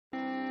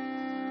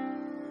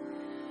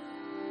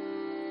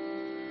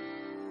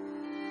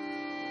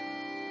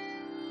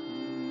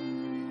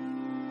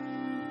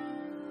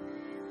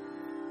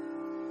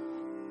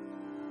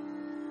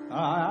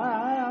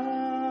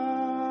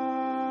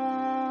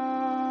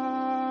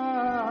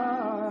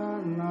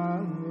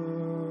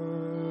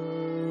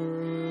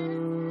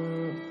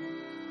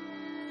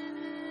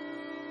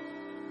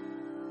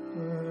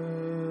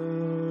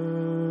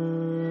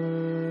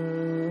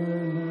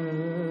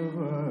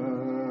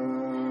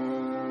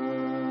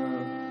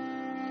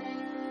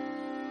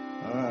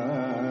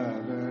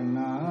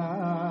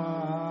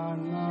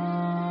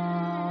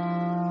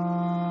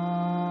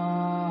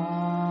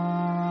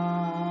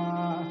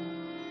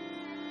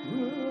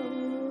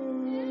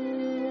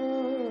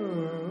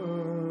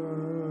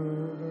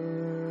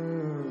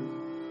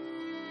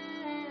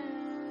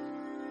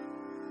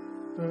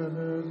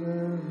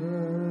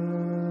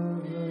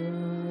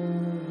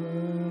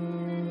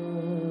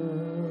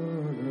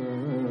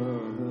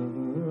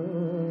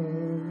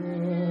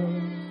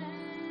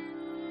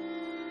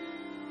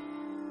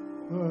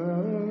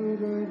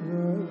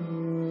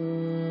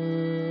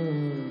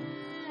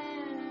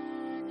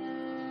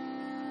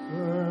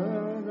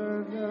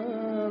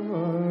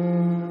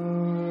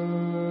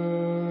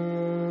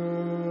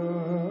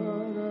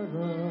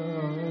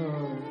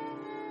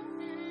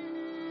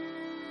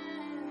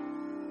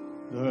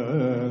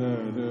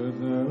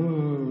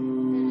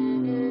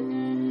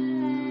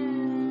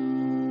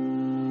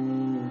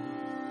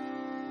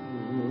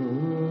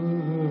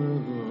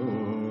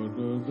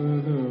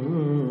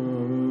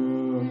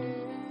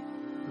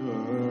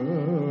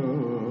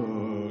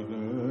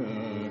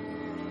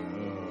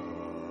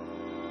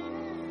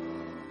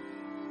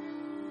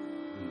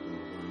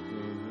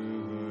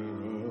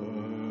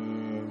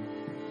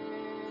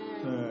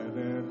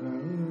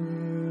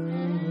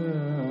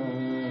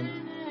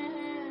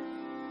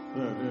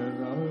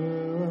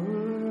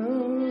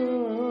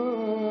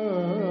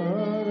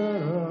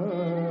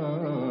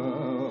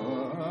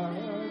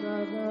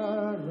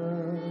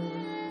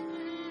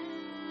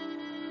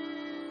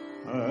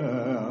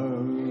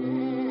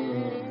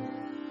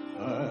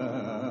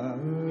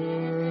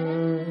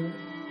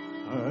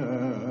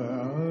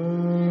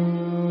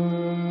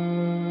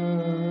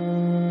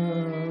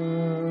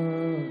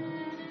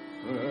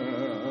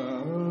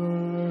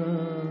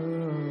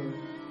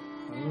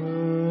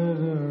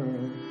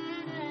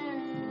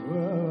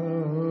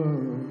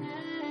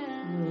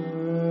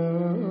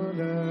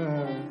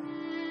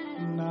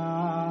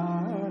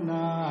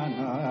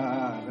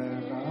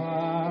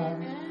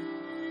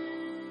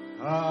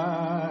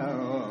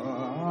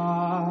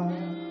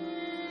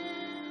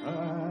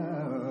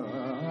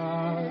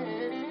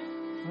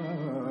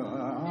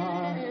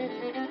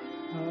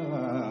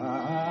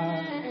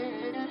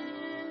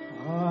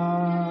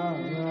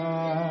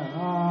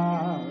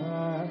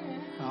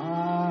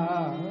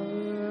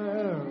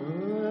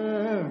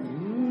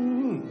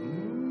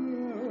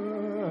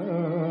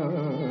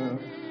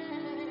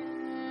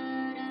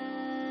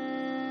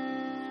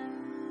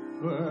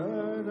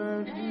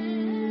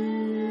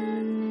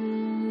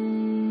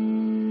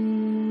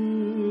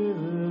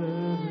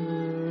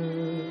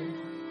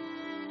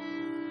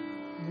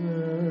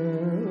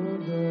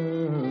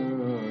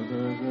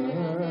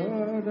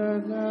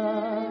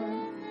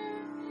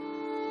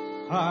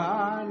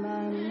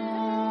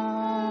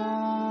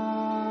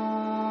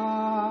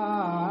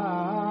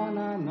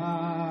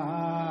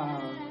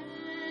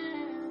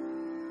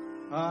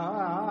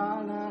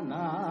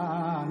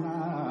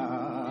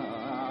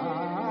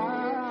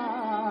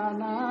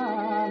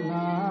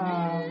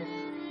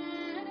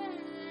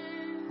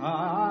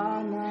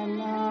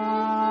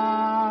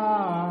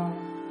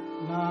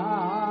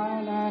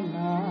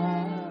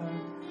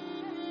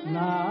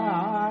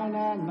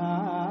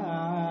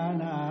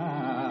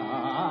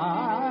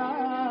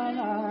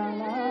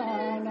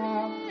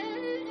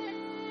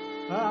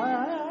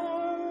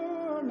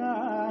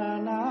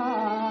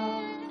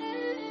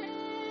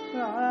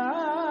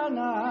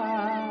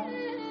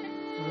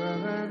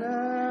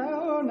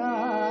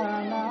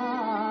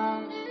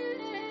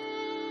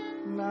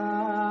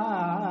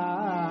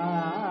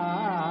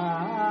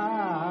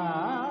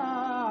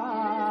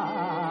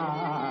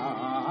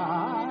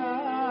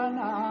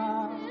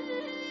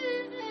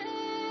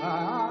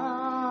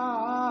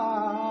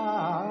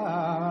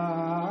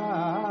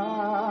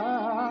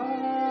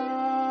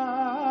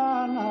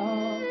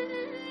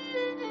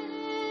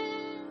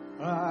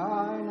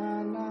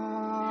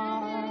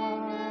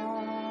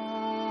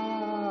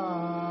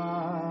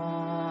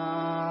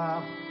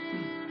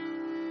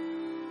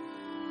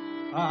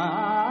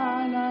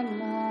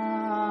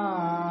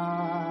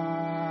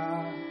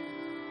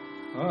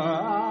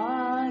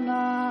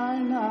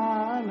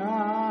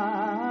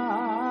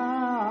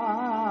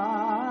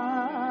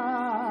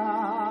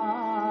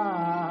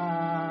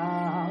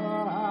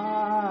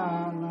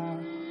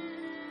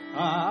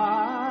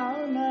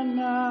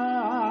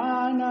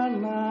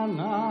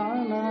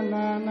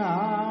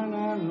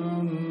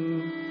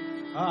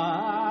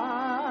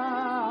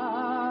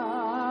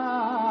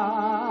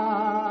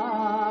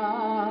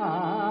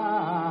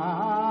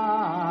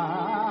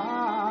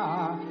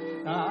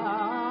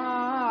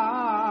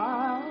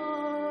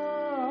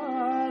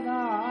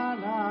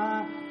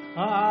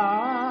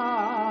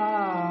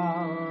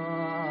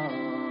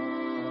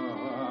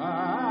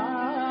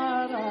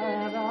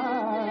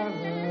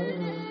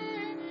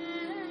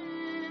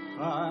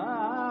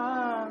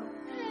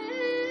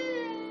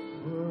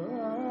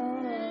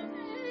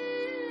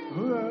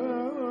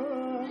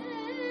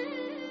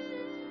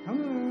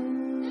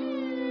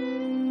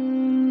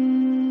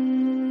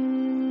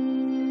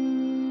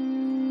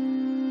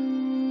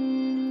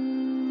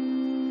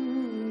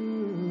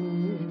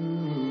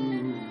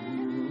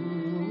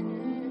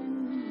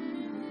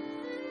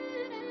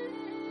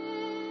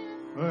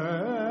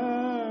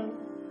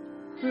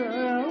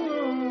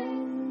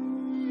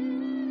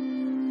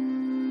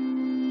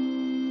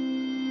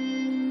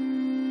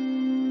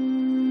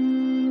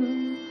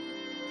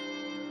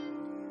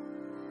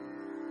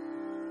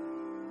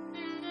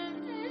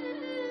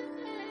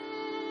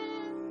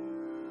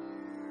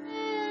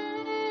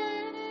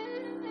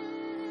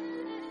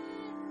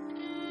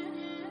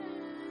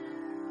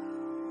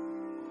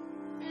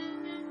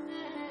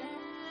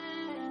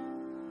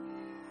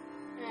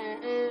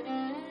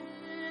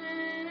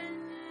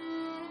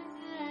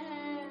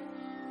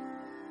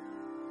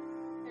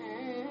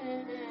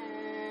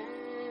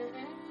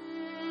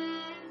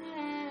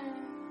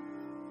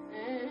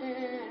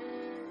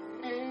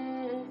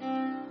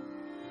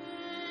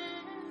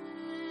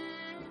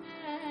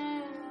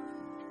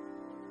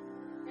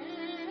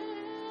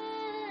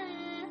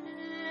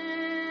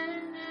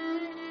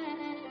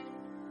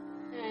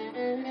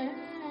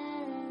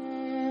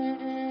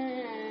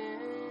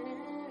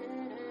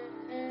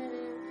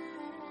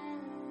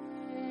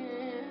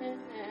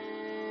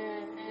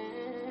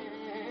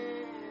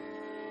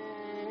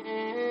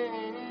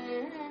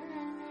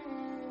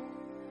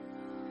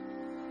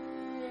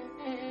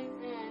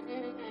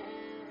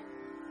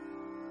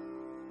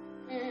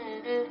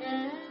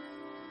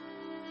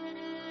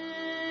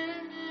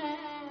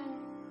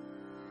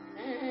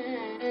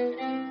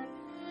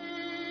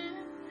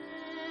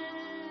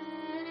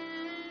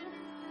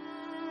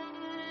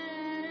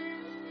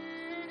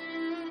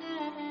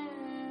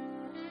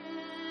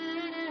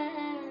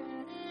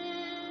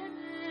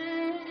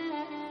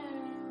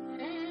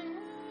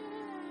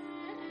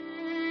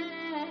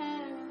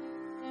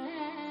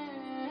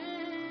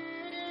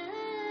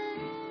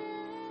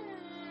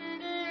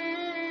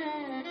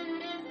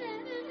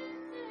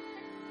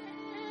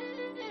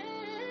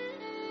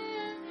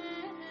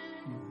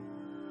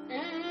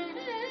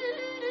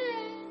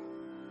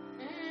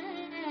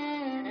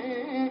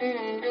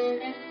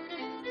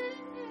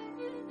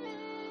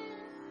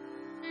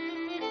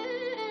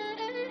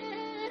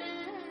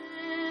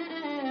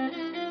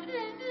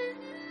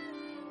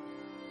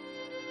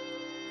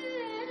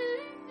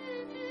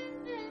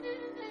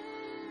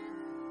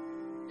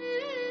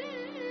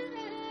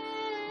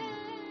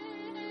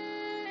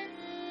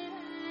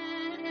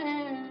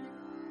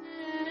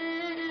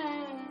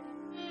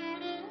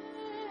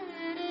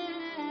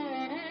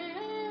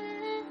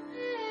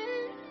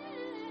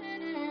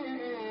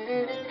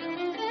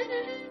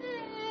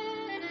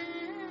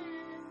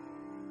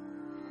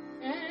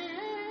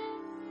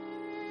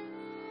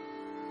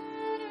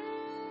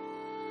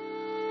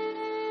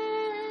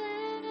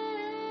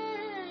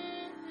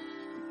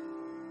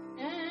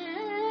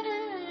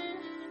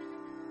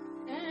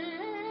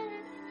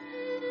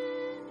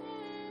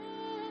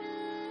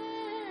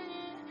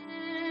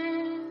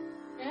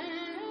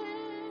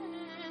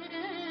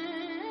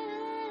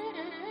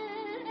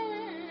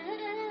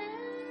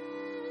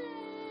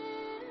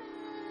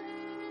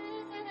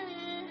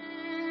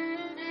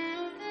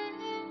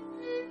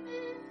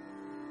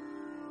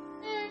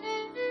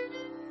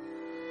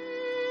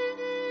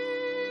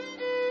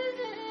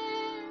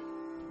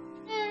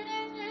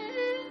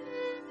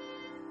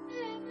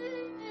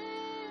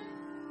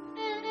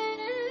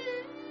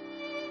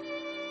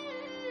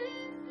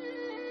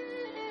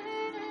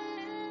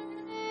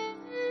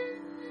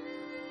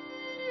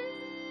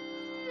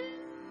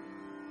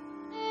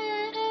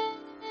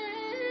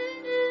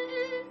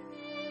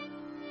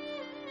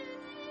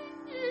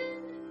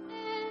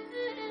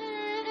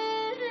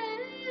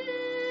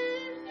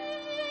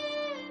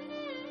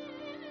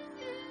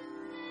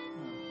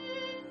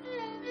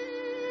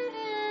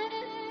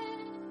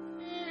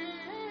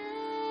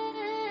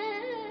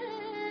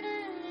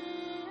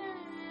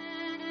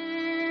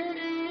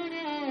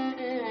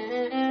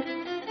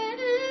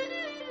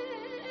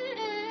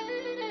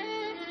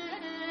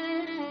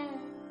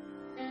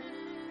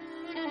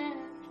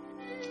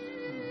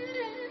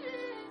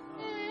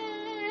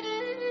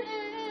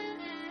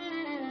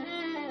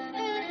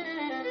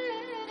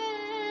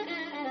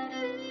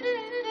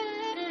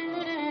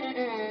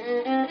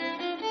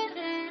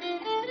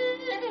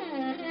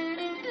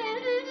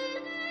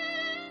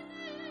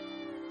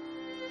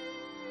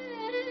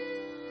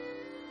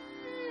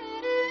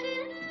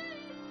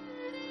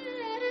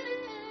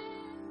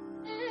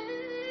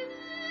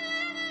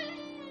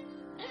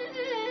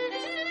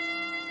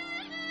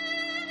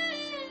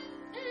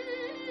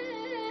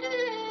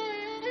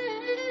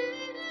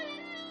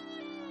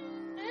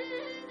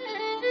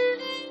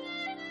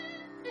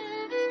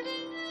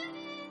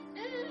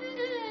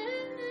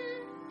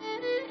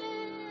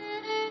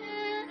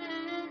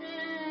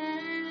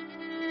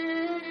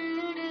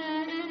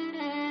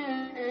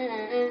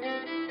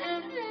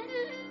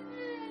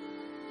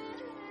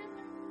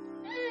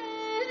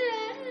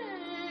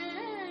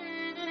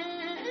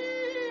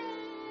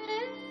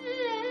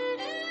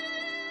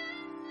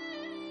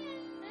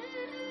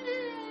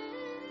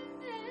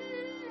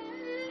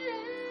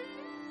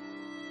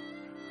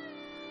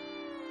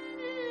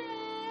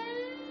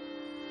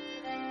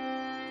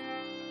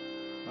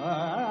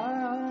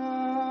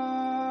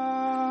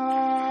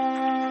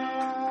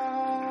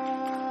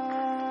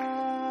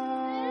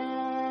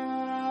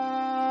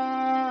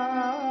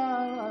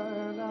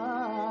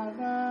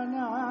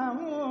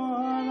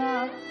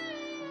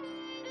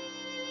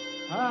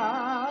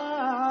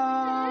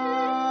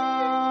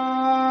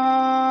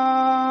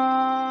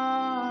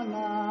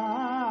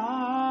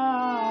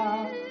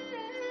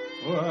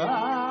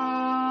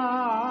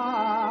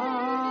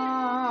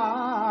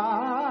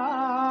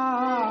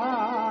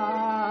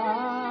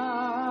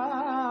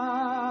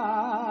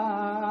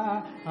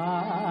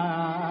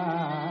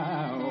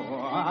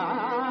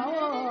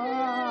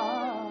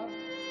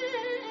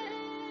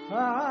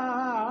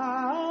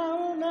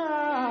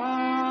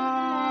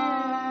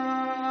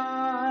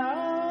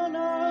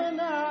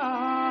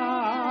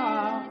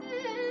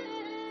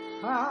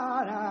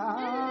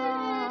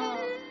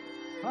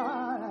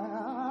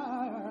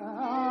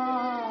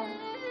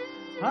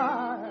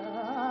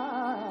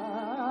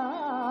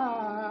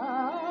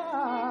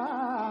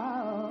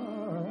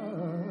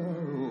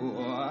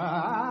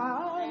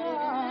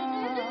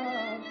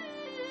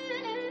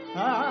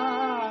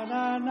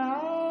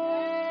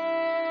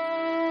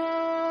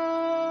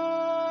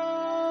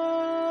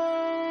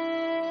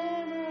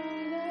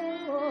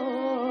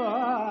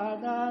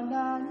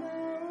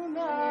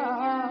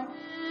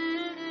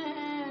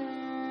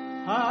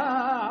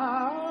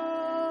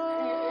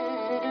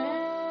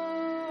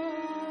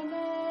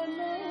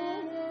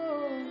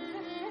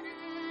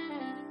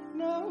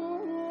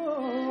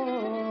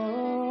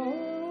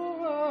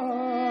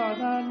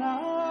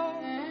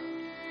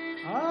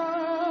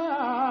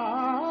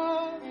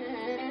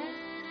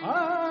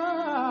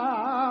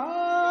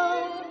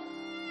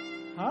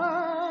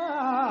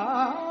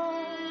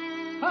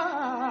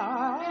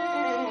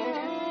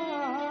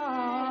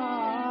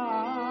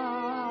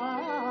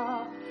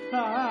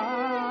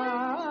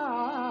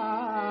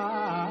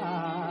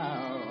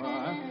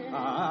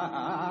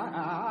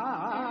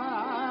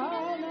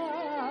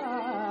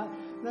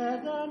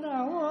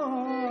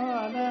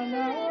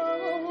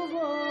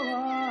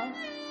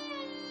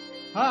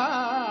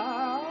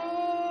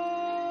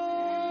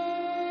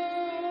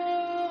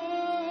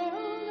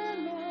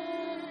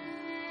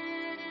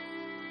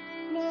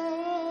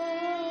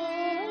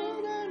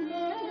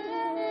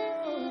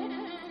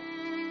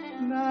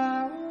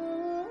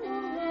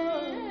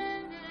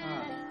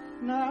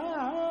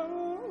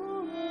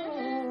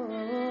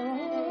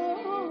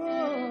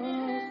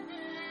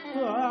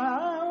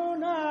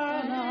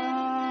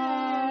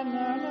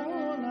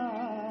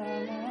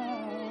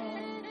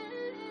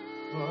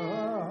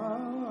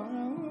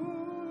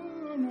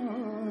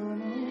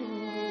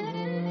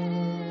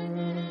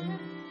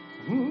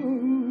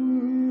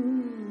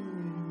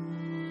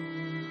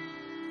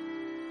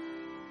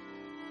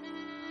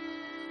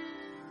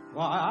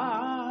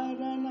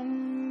வாரணங்கள்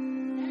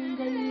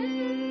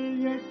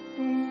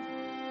எட்டும்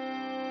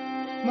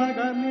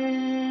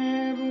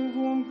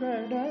மகமேருவும்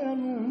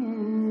கடலும்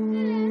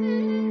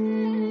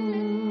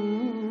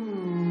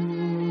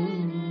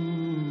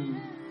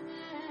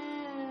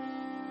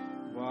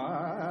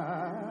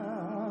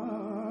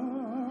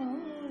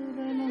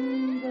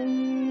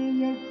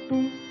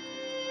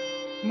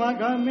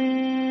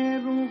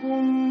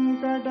மகமேருவும்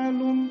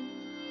கடலும்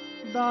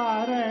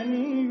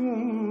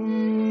தாரணியும்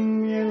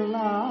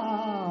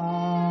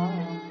எல்லாம்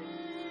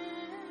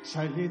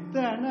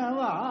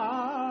சலித்தனவா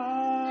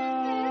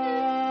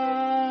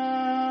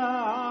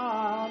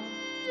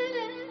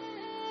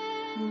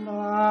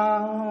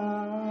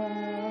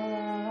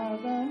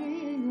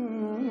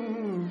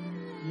தாரணியும்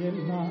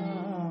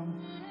எல்லாம்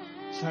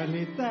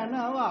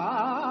சலித்தனவா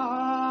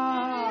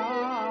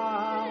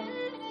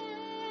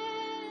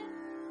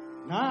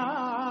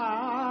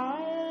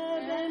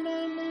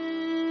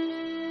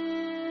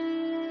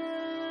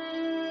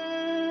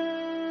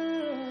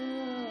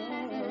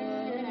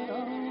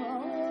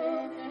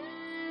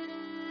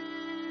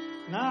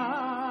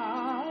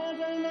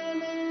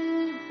நாரணனை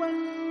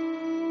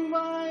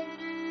பண்பாய்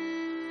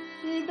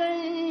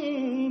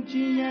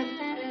இடைச்சியர்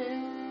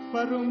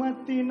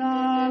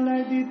பருமத்தினால்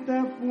அடித்த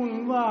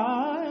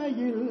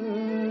புன்வாயில்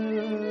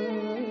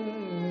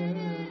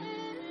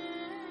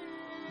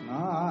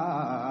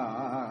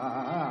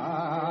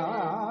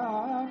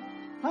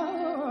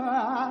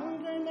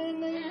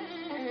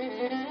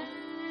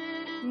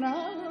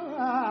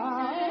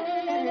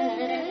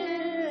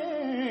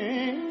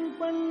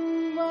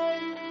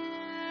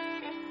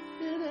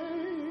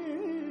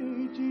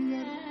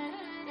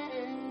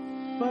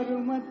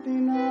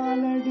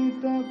பருமத்தினால்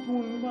அடித்த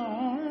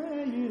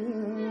புன்வாயில்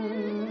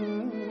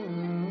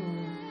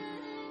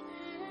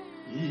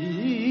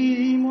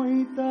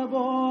மொய்த்த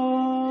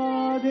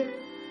போது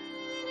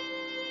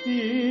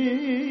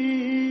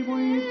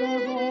மொய்த்த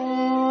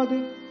போது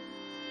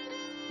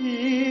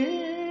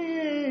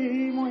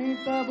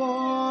மொய்த்த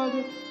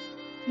போது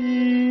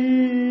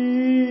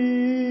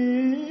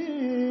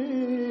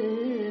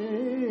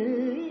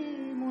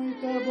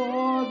மொய்த்த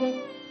போது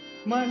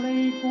மலை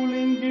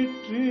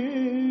குலுங்கிற்று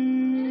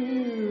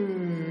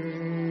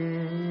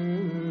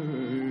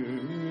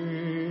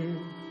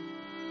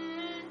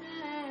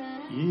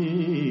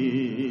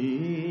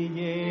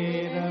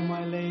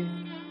ஏரமலை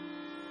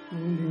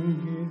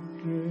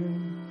குலுங்கிற்று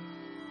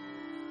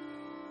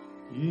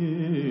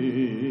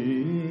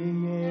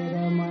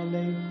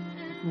ஏரமலை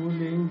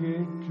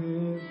குலுங்கிற்று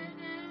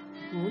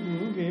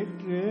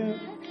குலுங்கிற்று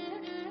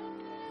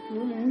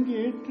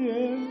குலுங்கிற்று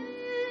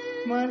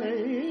மலை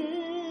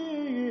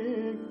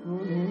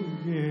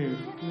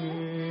குலுங்கிற்று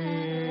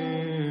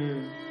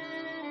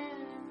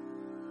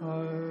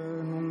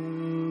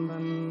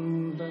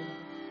ஆனந்த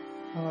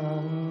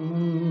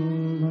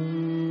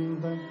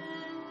ஆனந்த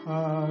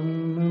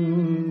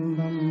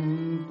ஆனந்தம்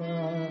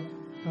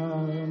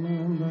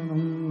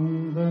ஆனந்தனம்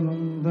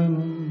தனம்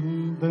தனம்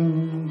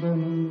தனம்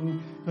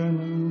தனம்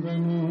தனம்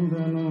தனம்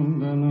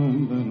தனம் தனம்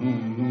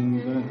தனம்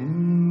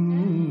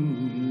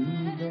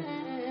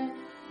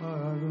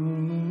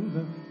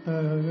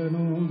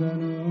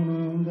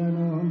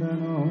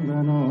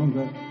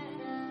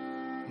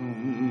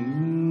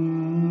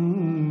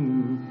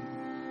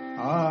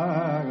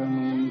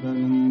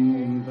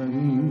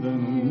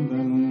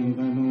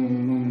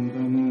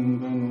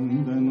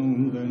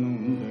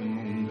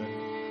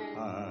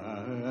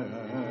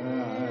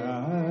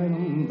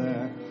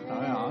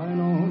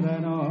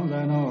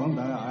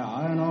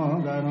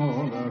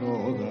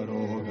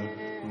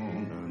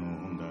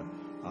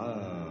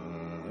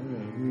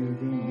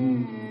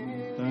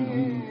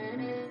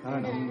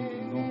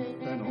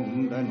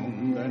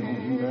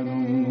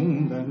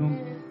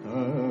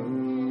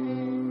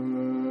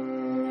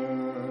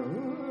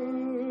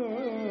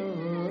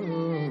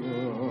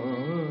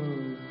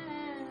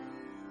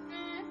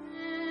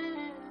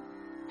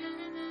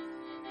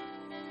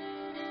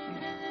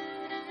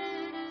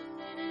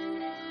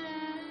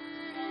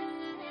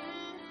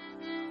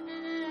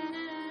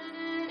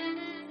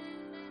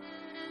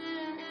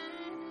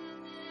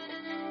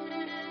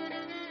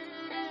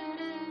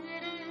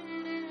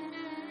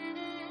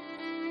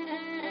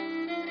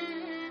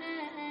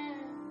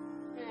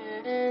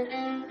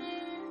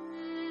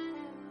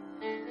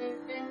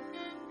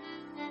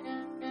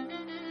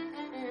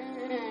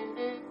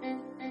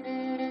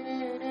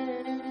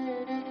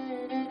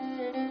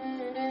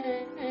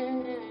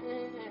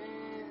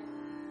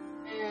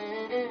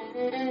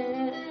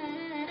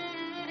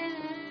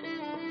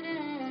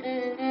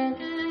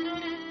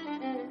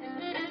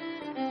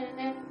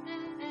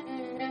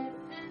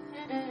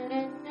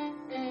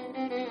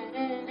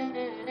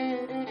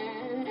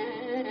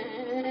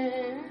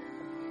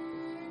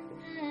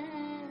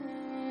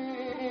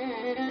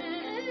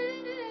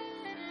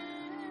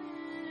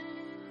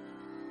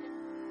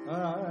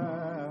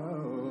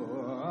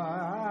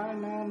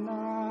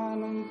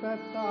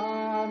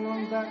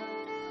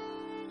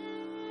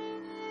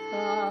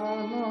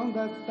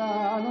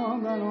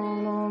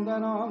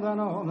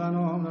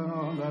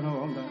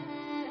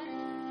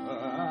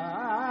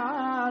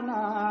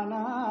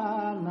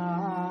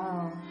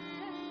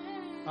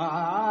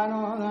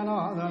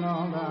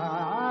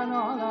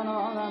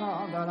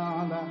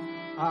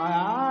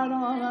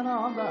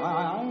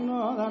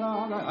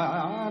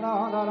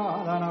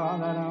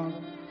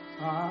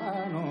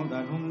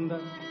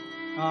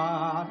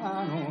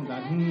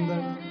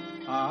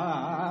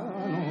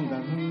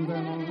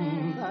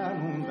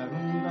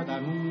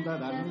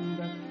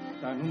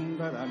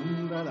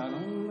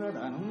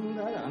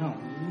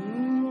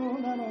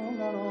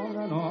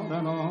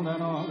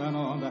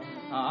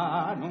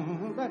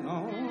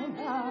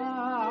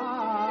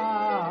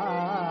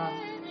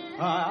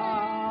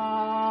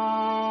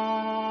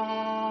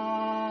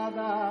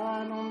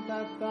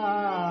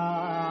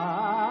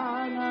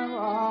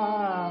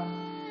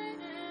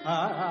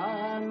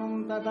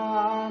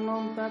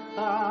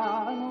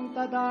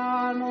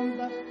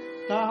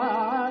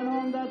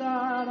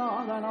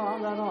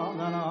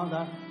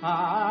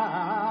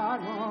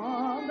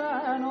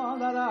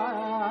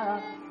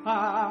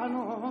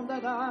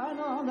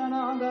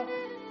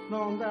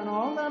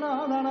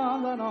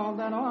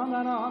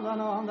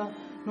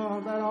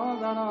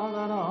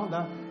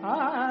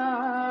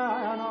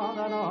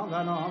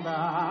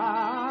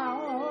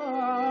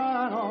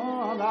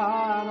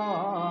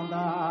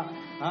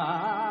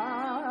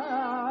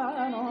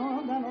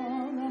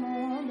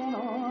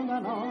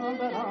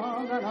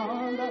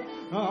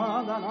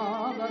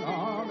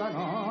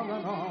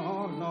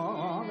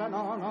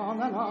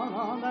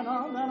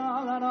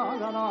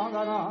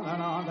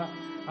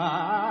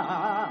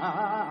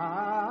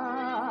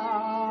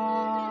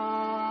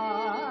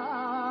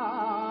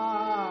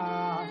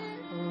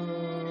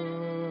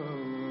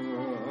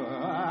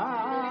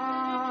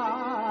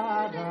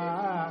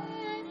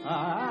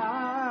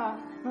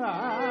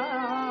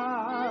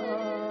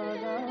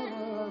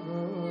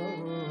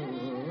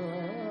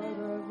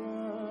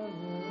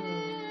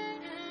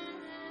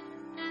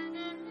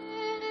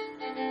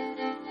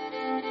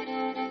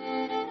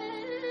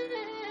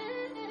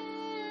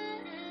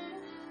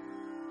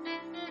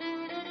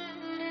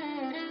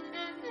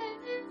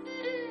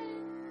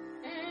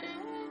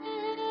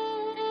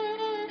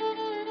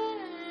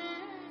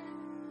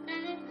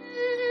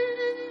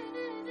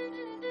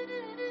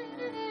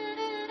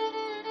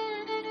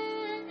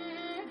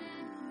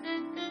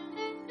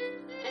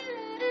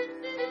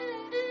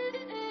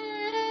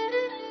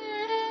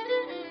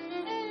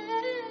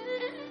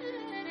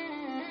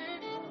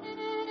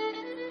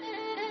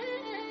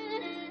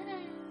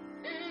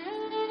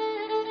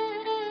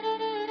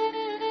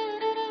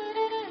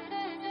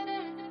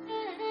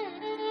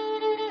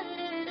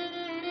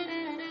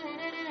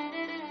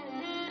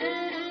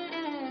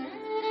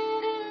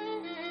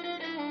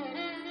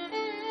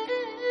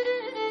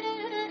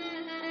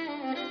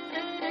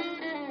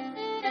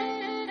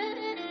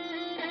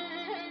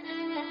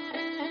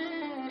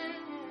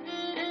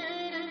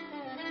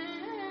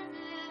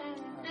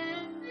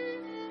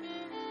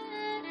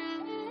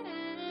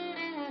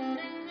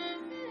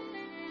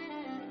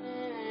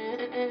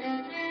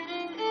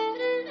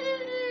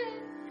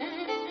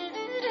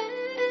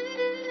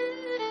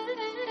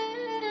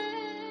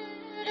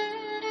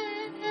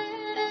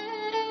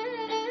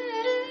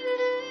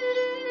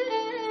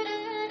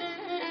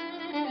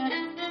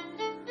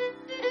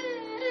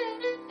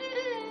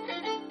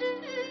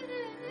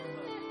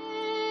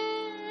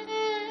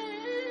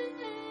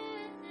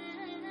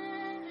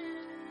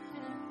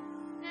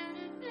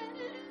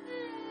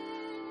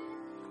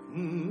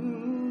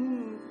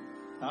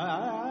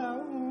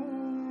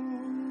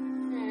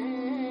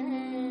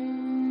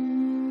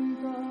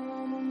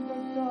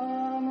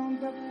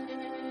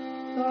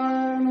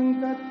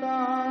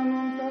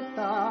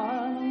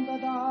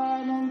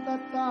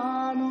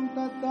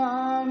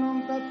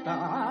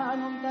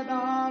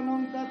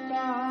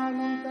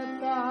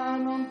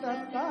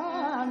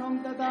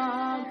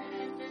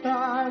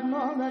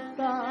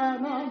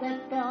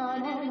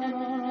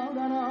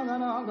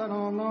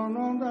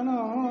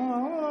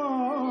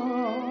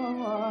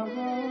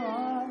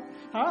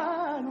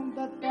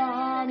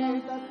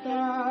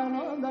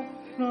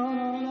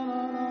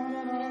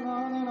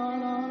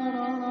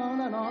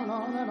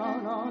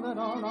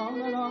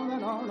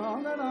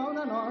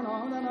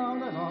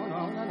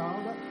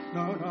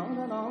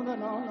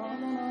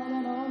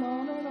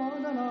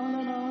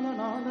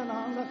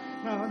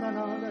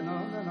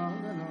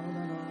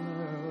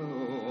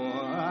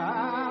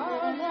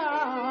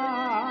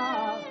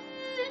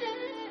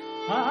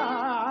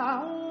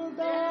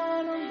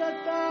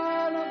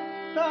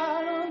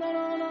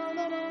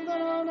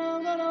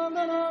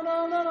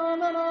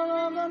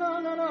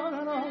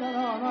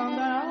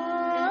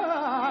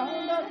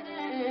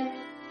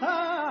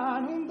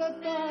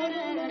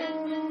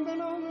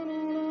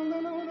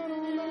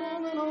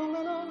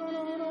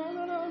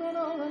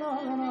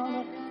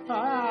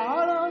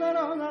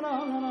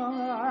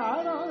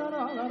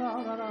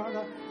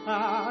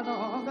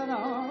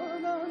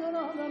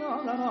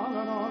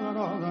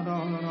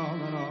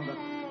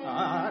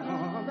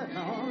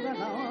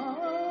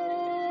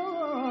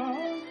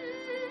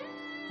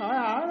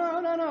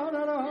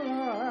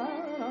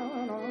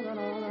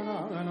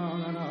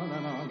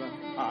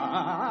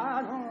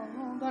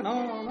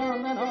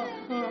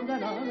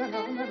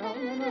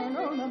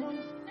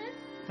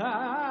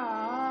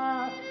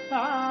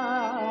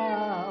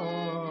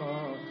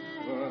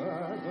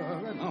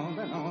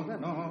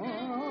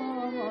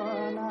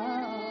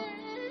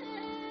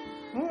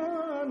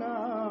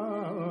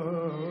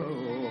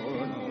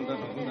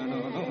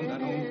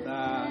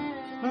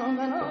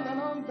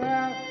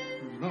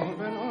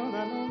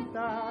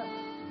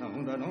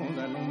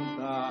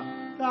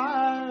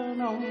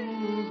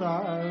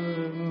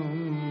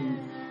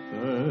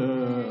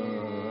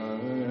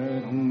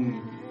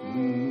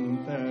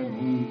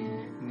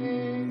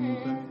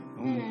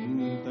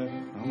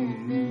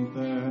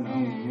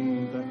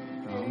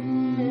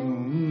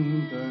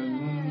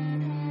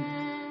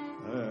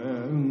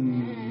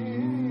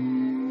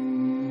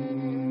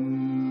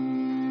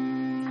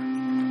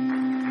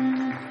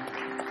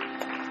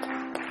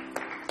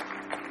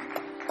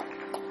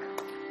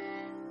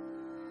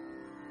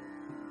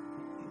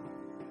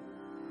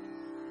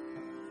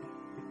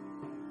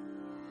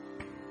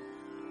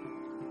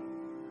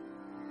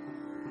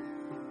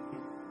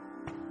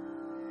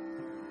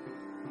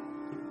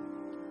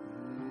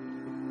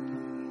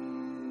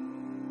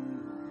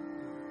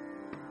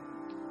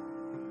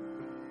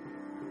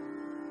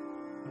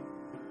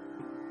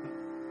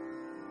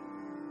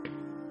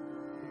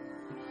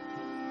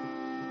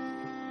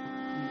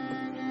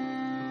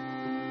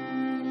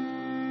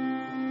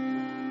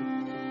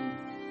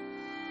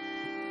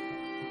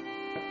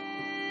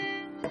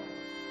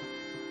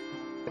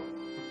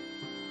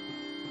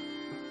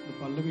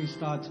Pallavi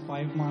starts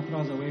 5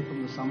 matras away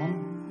from the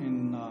samam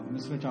in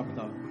misra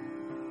chApu.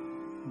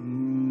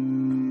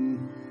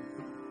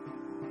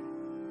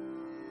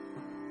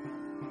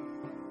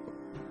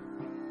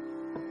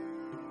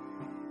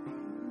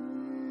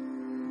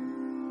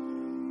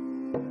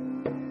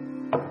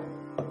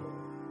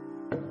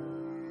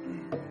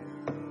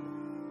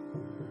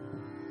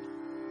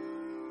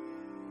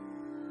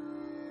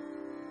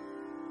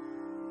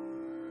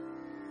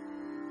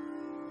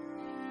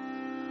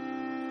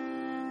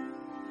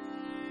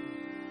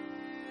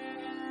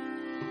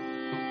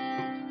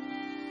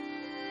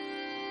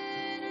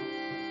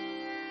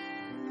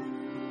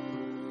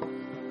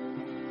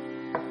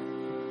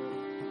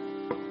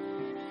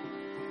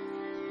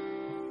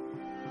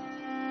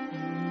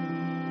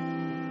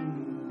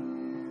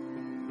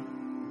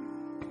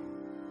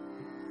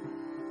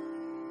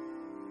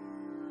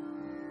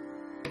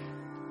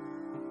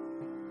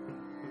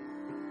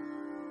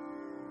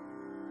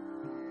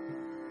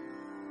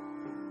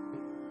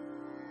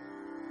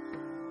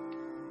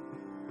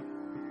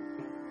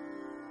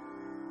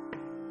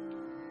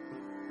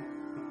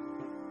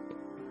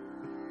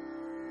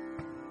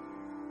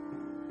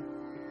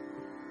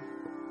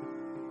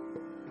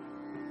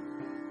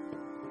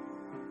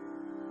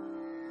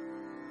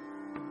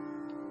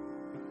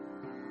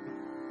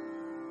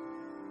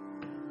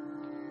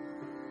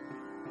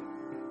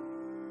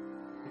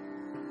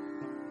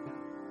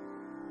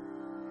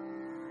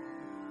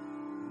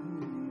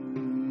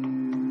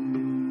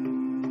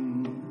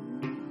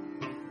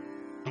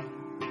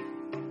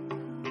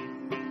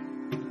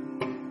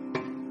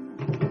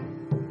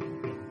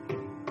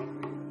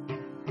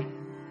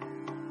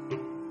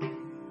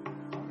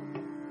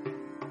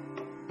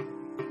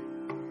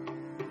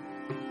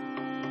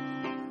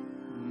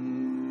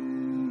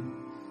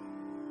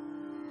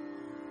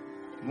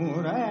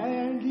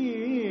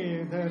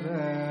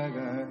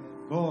 Muralidhara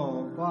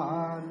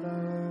gOpAla,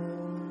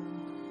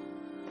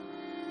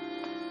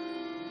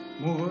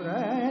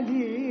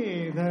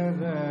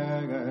 Muralidhara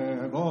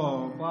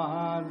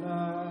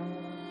gOpAla,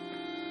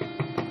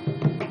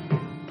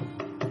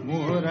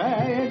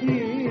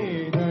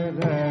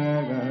 Muralidhara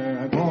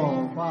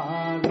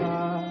gOpAla,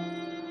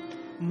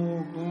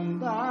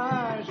 mukundA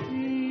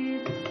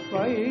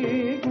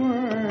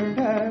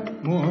vaikunta,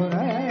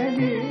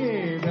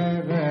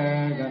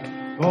 Muralidhara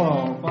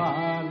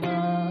gOpAla,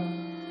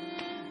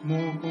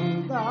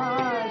 mukundA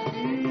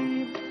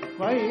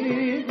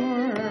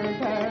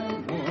vaikunta,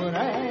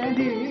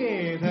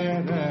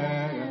 Muralidhara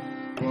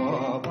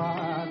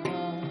gOpAla,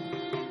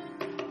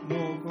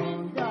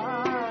 mukundA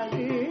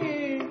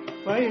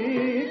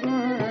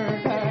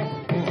vaikunta,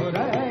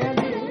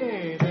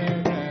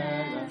 Muralidhara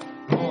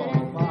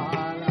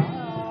gOpAla.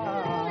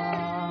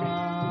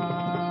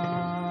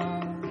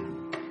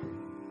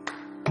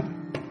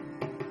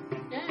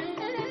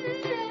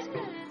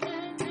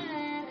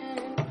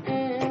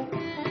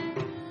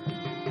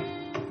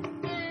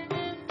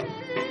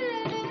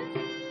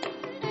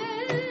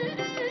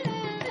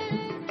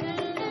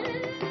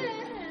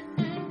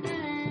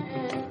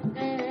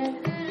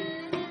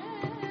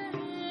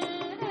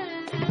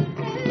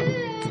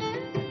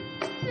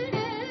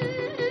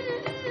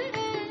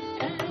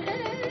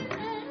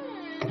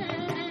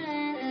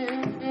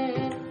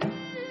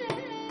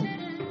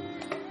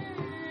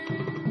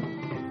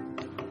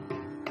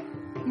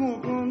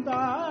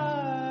 mukundA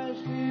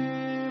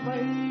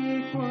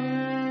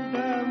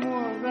vaikunta,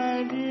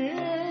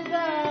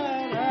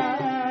 muralidhara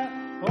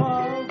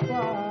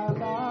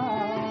gOpAla,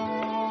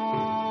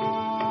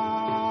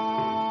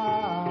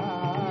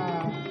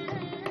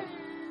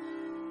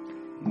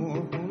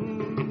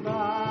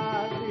 mukundA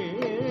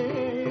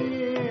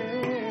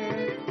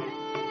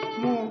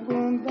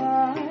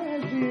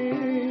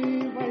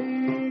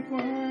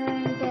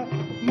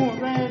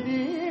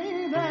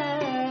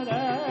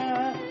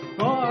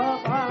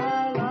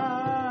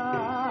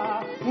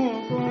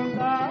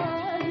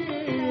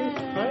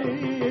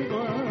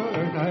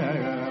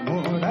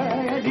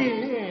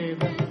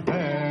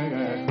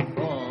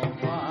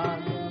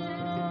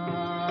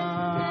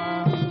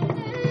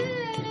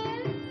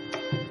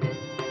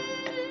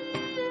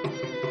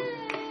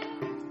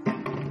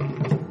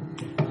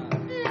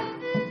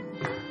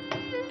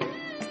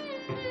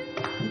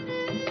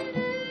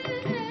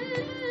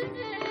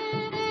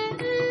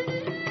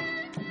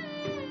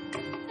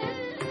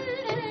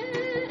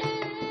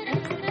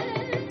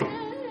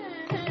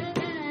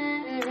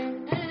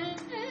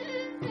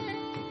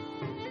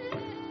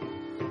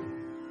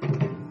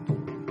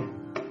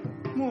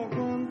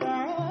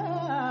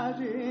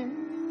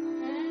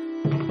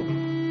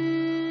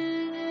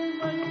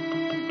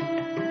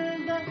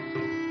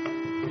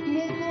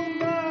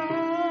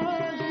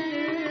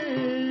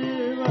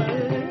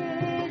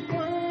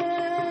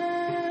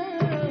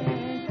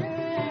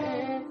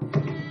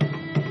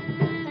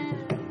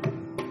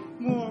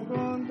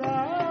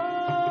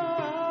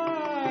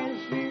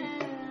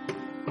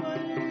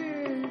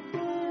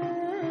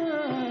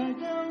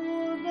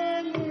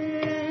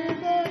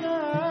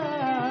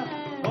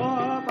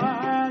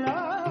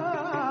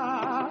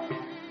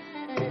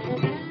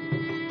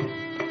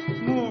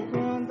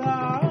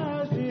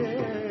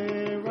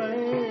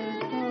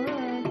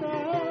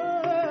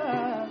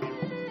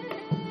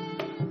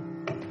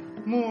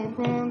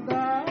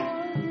mukundA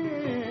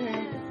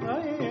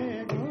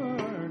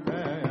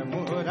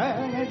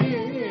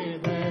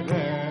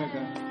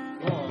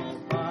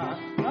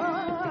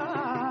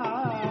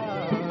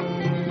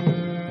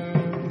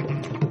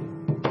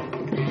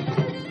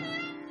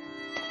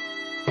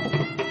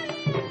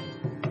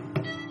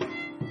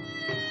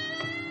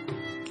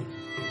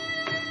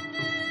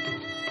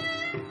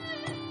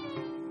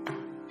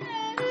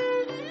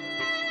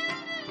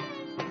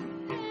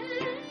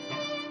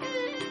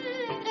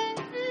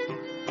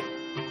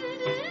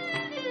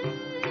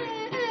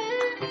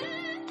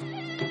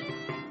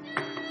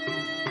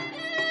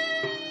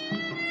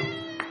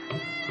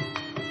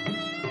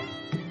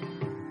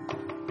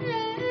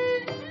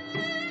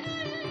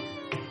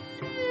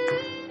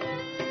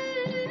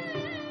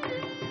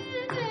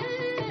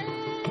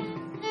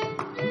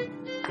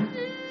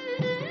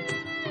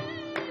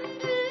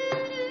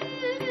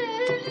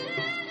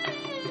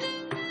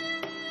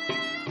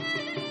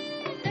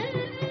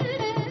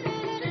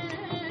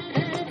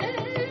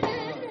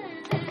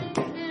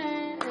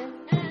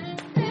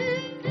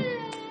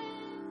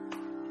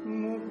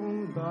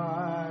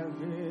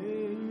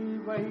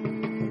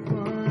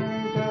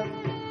vaikunta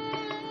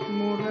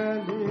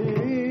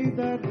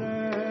muralidhara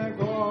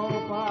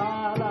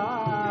gOpAla.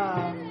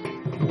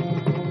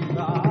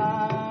 mukundA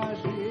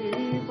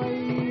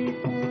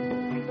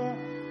vaikunta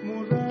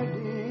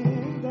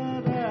muralidhara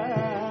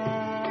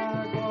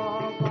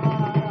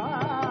gOpAla.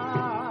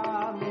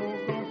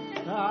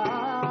 mukundA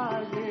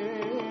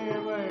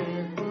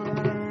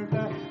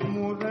vaikunta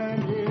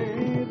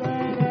muralidhara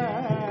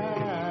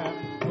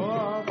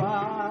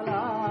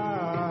gOpAla.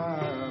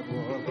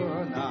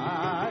 mukundA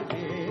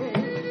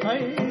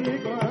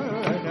vaikunta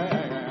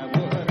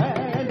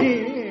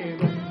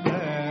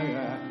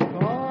muralidhara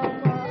gOpAla.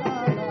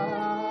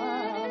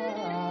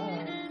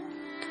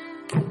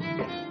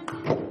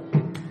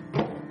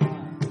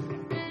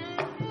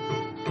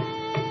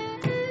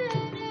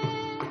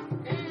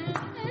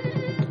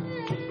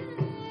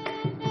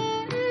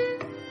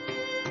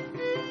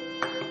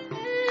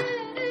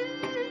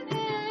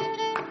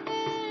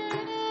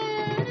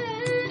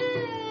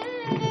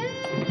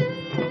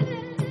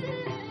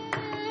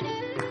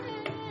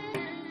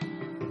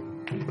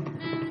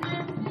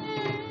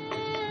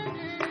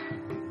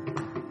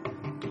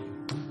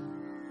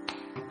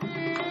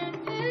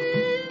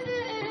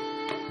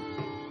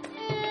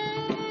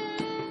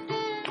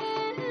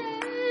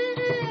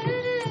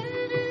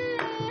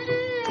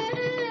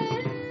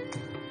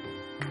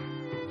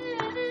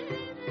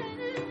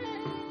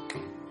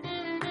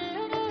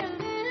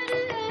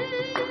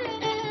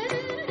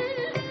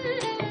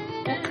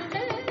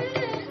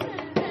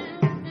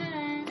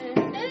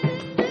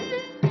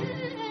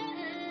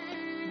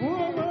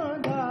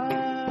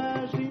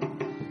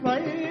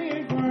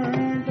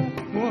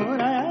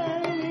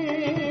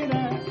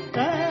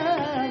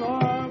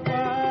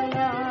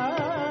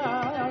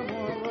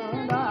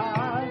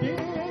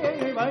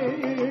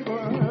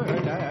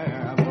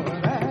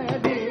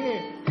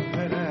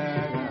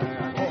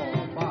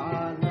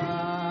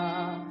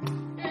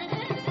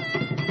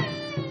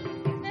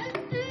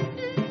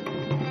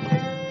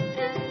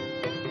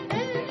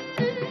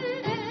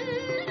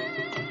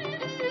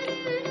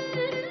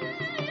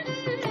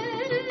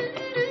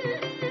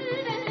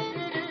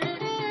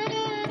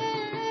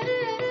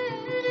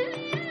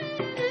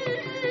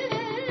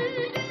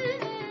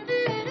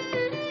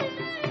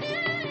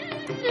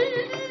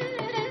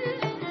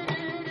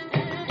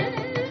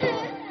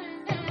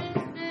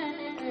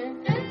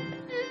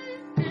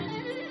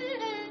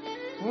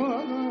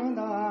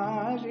 mukundA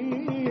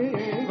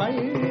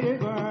vaikunta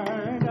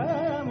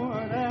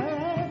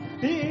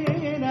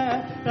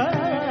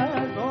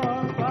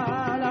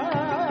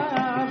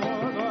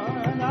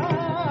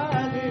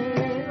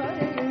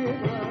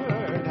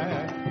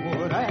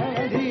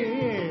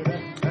muralidhara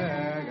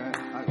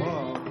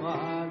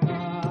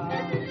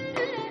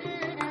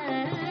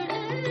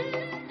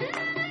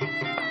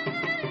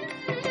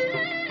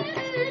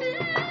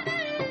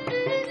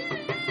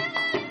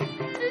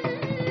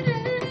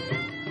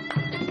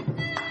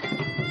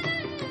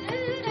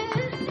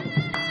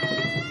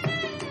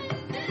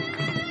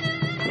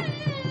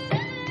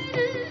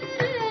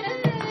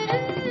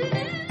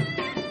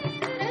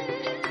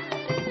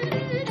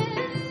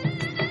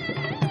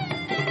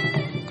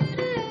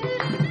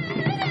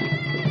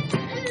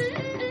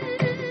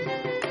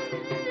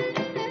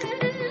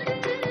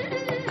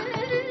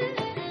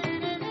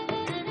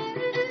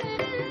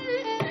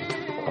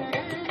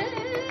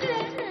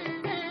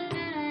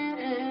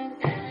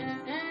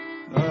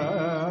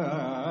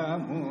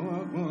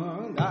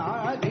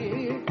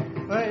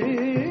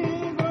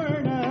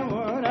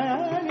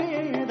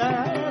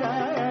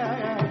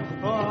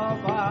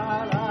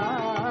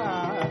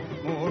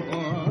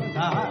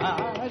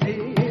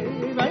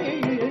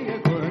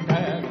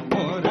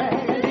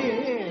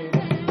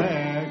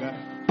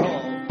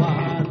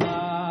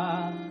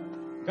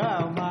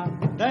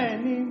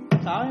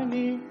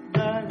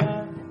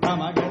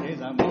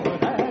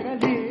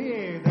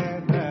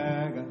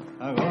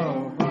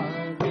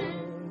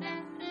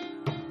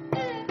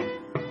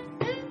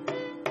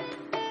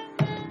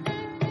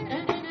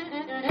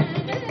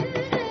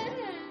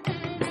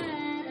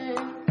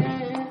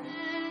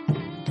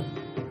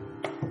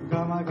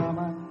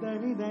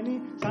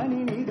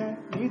nida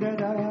nida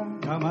da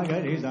gama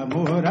gari sa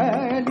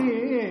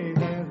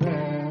muralidhara.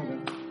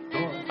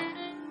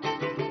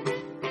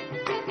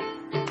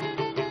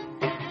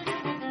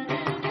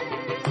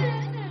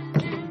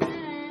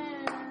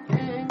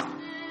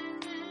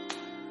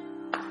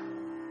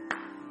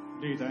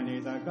 Disa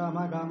nisa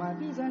gama gama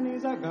disa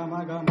nisa gama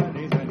gama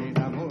disa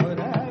nisa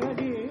muralidhara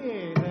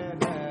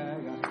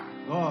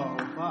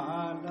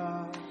gOpAla.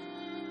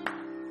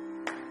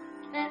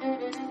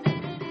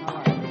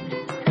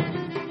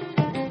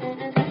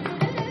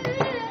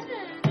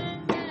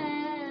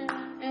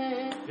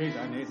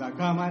 Disa nisa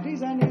gama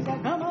disa nisa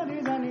gama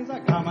disa nisa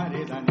gama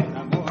disa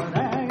nisa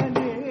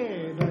muralidhara.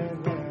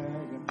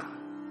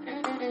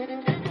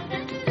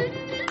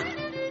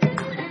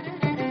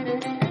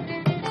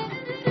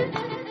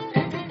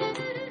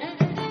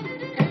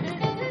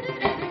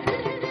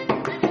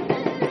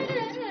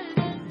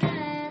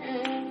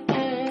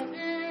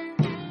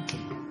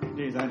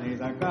 Disa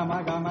nisa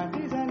gama gama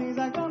disa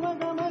nisa gama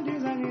gama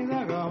disa nisa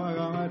gama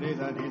gama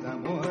disa nisa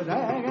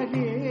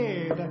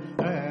muralidhara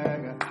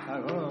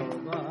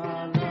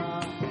gOpAla.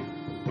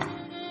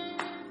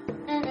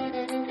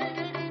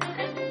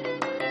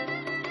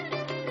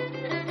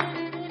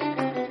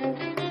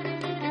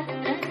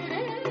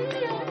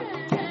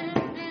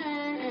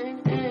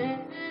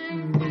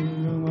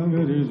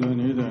 Magari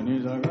zani zani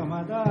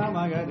zagamada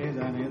magari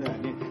zani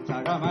zani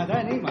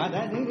zagamadani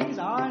madani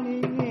zani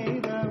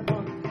nida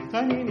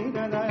zani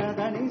nida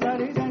zani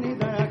zani zani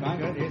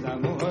magari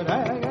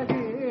zamuragadi.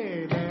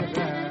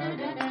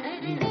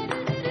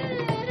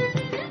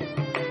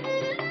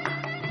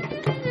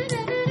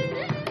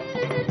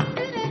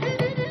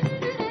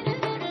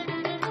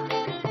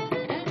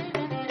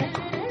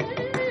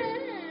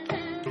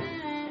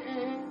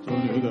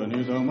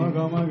 Zani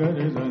zama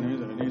magari zani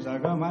zani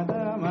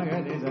zagamada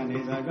magari zani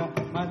zaga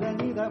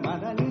madani da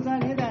madani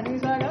zani zani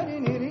zagari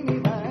niri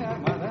nida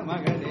mada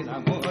magari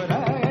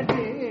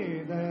zamuragadi.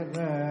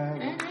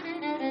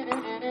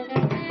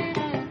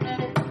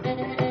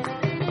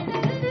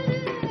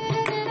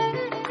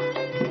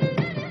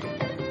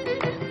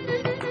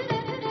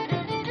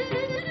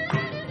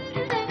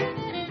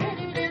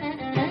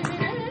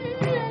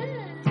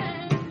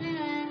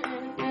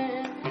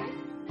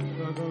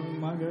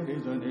 Magari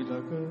zani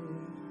zaga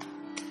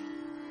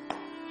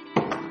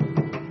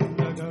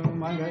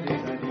magari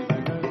zani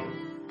zaga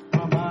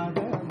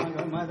mamada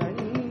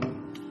magamadani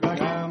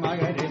gaga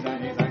magari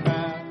zani zaga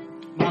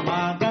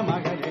mamada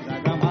magari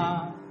zaga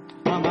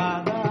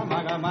mamada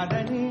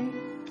magamadani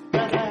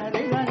gaga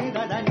zani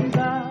dadani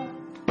za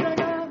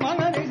gaga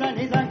magari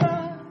zani zaga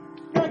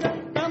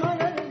gaga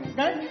magari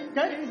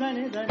gari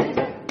zani zani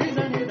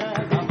zani da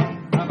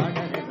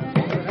magari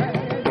zani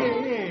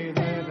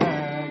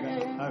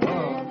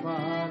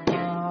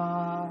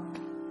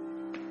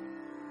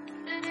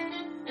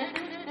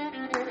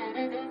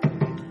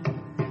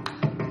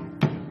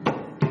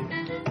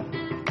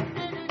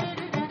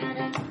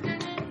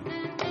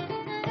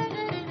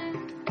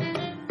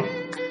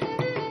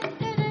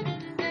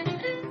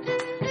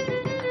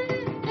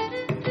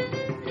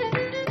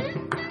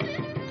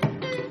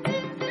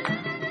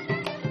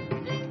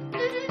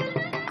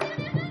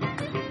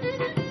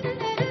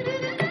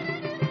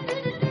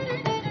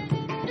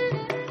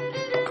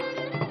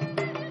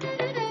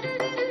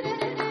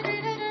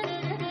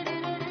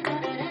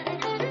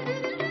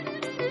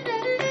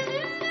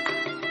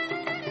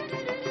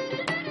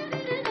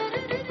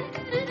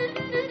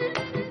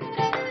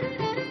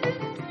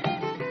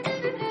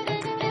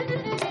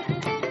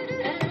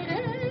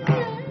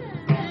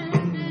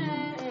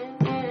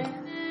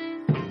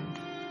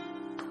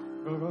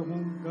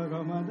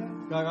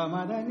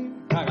Gagamadani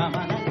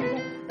gagamadani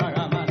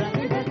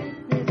gagamadani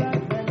nida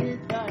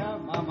nida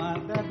mama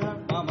dada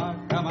mama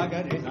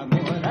gamagari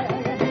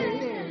zamuragadi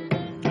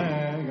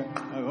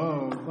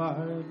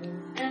gOpAla.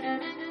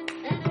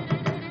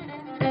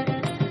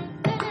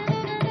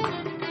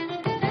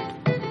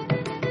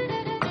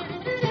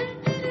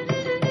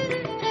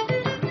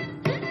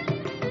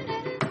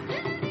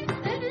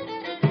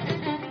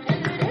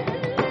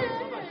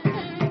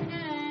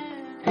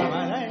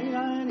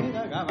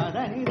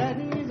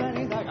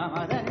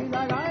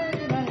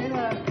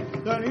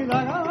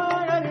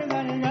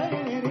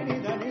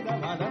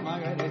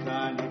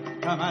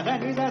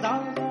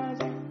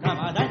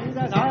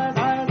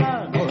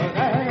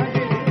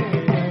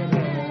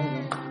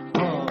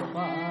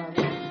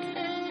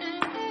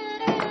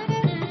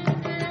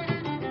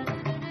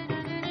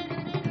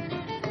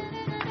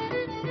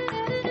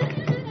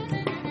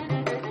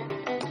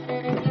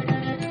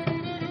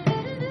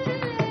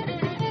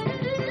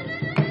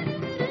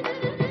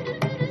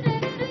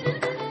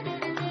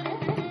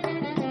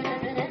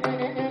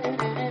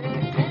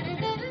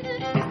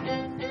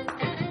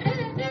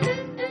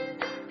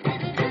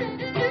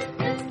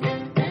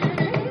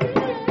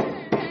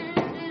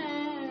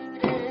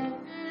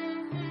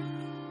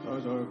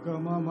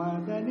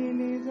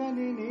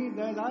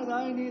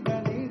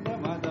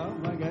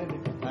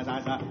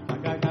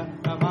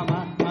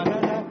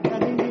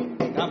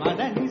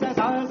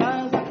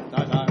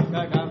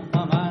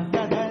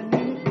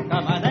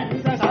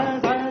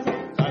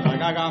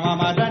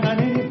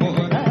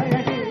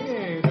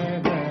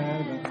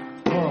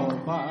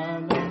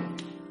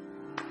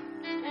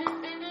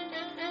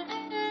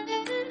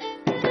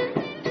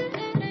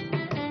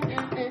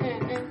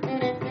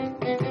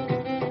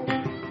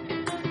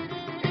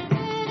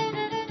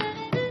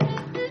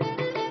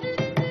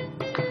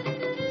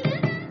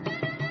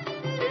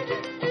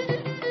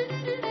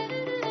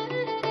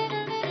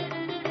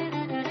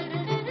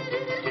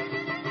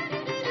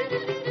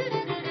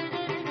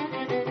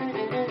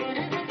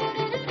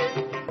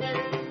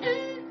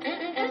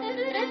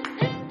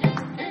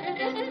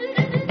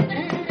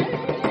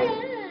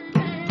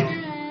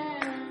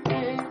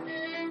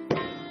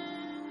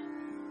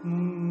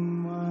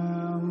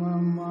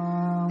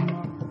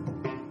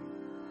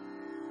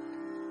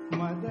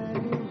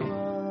 madani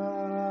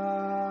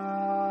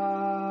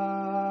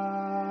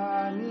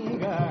vani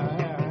ga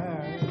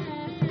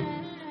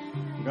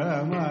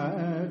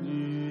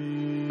gamari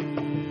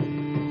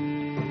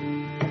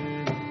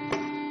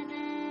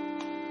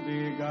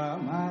diga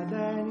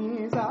madani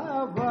sa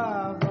ba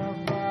ba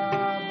ba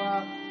ba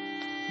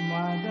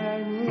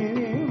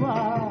madani va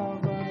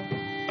ba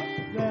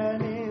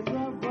dani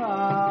sa ba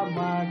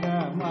ma ga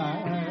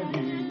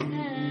mari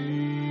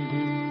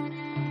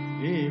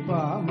di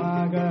pa ma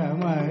ga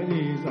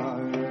mari sa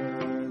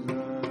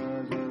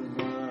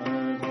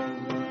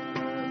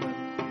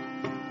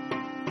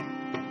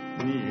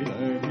ni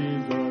da di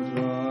so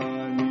so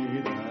ni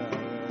da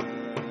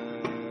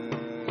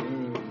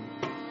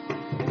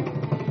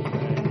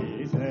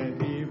ni sa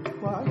di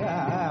pa ga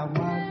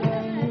ma da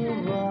ni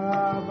va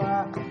ba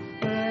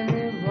da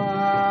ni va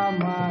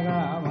ma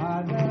ga ma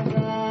da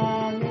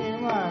ni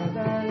ma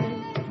da ni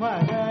ma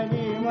da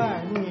ni ma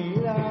ni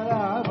da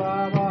la ba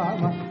ba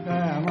ma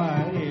ga ma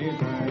ri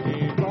sa di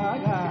pa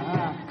ga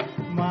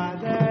ma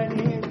da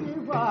ni di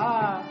pa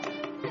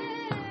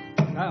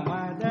ga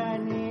ma da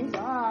ni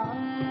sa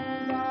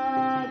sa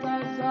sa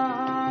sa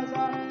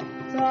sa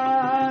sa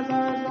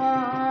sa sa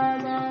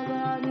sa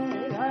sa ni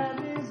da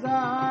di sa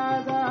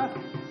sa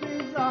di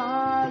sa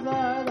sa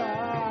da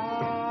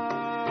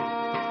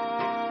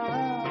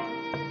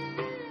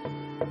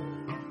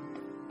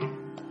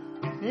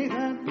ni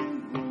da di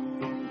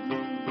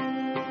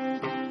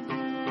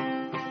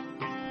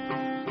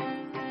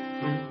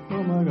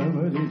ma ga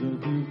ma ri sa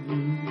di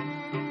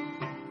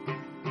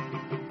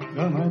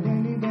ga ma da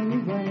ni da ni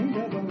ga ni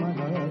da ma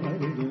ga ma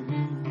ri sa di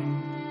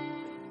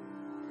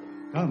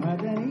ga ma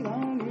da ni da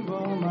ni ga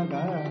ma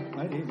ga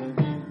ma ri sa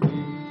di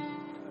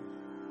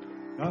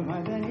ga ma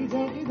da ni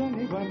sa di da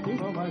ni ga ni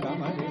ga ma ga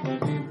ma ri sa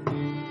di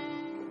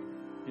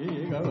e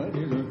ga ma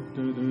ri sa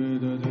du du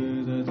du du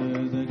du du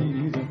du di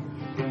ni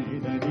sa ni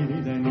da ni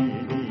da ni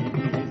ni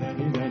ni sa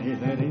ni da ni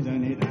sa ni sa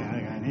ni da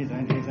ga ni sa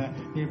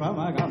ni pa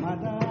ma ga ma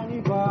da ni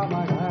pa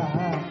ma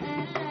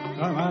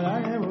ga ma da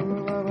ni bu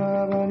ba ba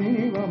ba ni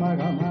ba ma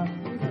ga ma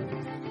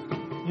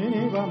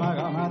ni ba ma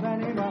ga ma da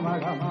ni ba ma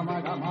ga ma ba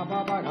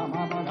ba ga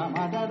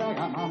ma da da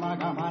ga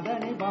ma da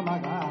ni ba ma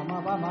ga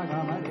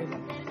ma re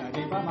sa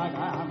di ba ma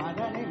ga ma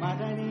da ni ba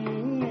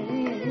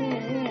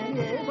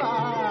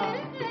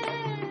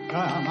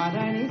ga ma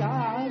da ni da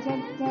sa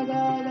sa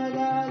da da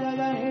da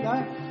da ni da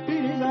ni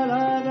da da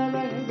da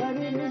da ni da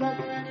ni da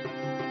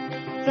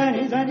sa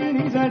ni sa ni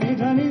ni sa ni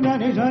sa ni da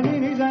ni sa ni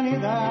ni sa ni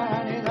da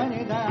ni da ni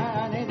da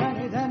ni da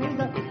ni sa ni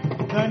da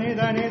sa ni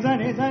da ni sa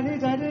ni sa ni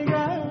sa ni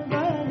ga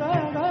ga ga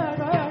ga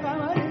ga ga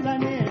ma ni sa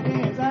ni ni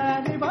sa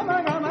ni ba ma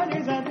ga ma ni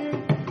sa ni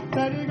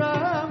sa ni ga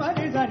ma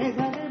ni sa ni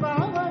ba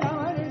ma ga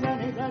ma ni sa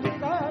ni ga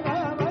ga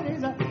ma ni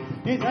sa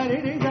ni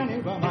sa ni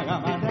ba ma ga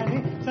ma da ni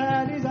sa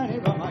ni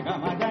ba ma ga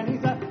ma da ni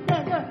sa ga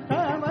ga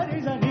ma ni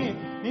sa ni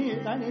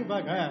sa ni ba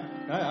ga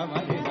ga ma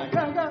ni sa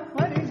ga ga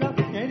ma ni sa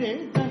ni ni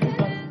sa ni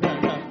ba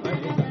ga ga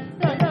ma ni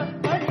sa ga ga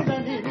ma ni sa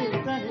ni ni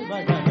sa ni ba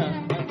ga ga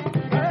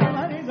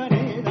ma ni sa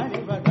ni sa ni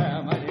ba ga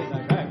ma ni sa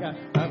ga ga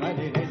ma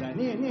ni sa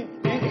ni ni ni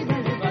sa ni ba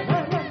ga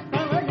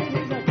ga ma ni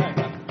sa ga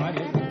ga ma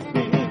ni sa ni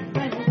ni sa ni ba ga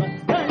ga ma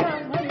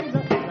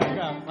ni sa ga ga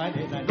ma ni sa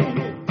ni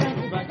ni sa ni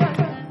ba ga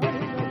ga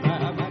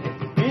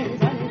ma ni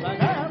sa ga ma ni sa ni ba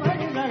ga ma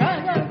ni sa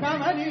ga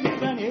ga ma ni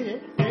sa ni ni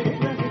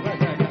sa ni ba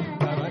ga ga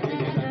ma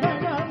ni sa ga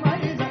ga ma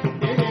ni sa ni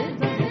ni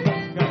sa ni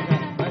ba ga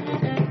ga ma ni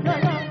sa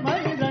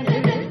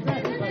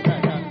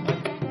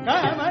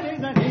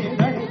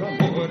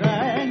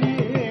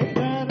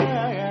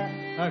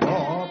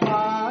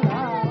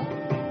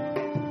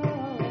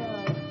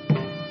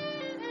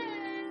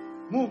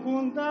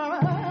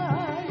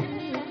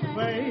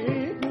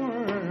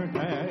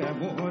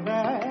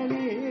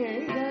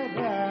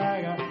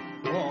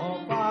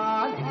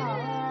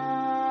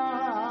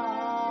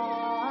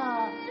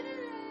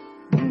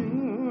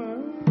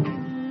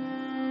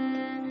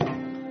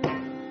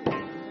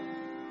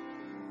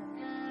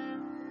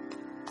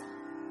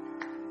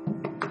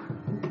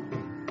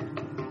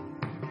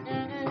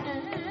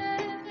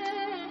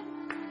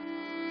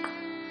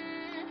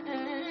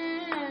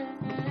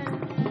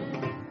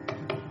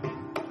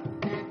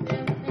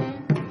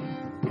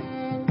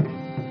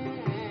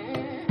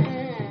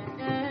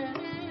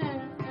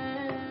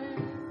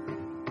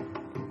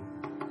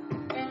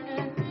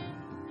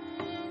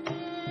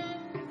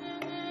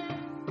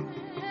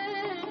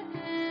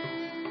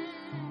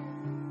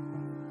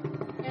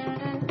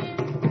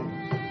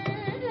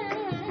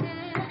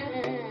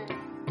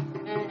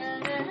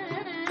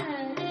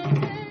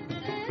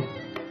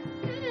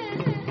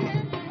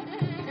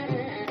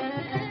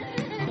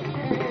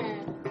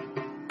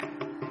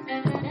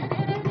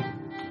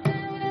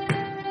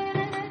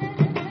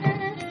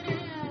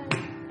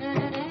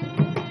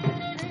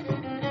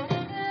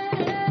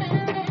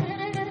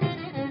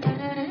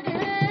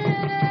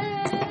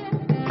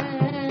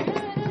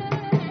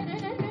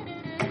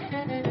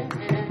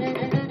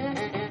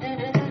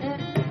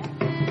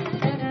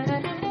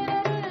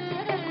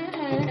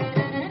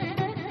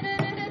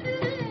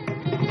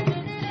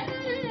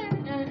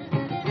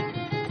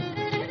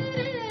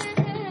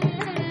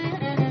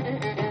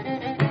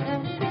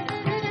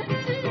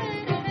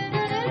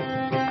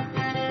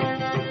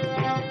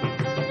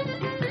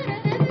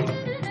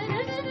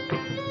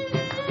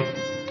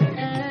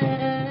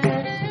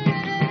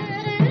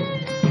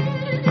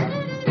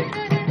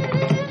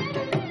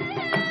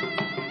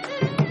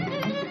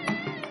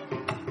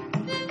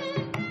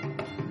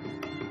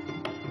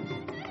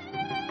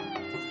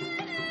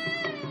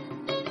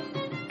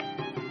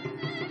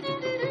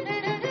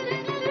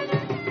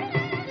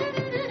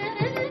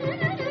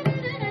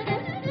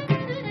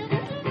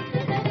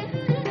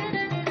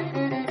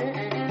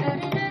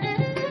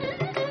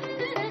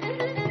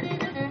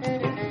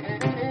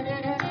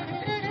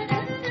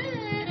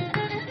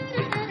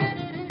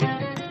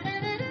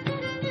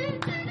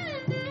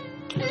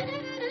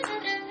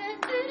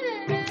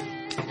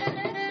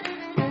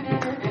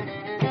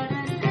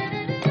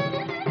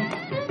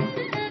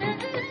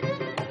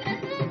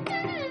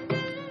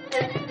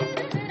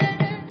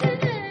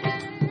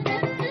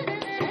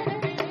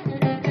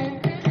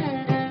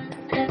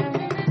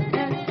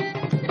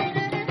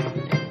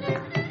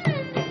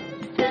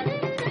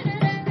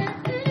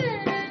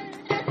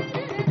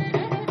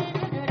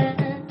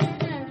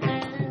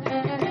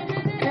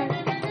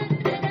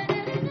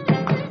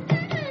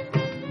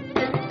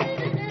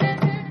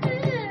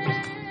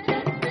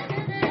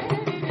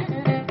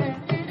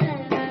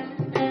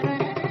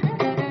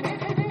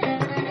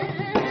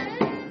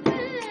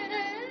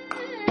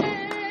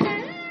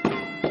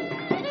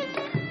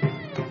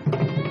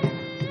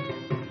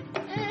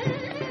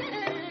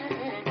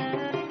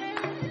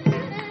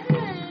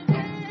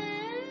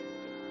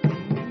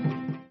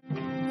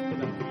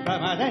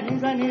Gamada ni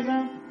za ni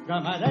za,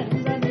 gamada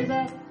ni za ni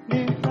za,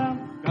 ni za.